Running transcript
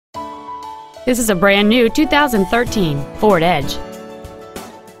This is a brand new 2013 Ford Edge.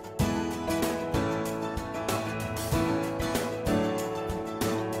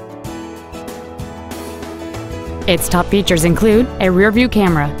 Its top features include a rear-view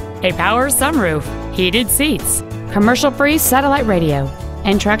camera, a power sunroof, heated seats, commercial-free satellite radio,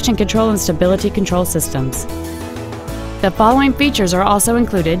 and traction control and stability control systems. The following features are also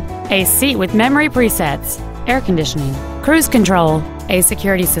included: a seat with memory presets, air conditioning, cruise control, a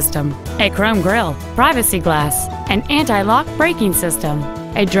security system, a chrome grille, privacy glass, an anti-lock braking system,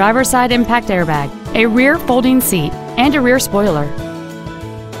 a driver's side impact airbag, a rear folding seat, and a rear spoiler.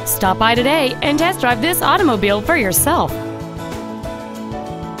 Stop by today and test drive this automobile for yourself.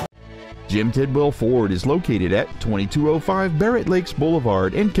 Jim Tidwell Ford is located at 2205 Barrett Lakes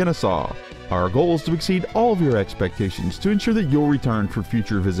Boulevard in Kennesaw. Our goal is to exceed all of your expectations to ensure that you'll return for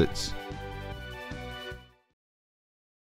future visits.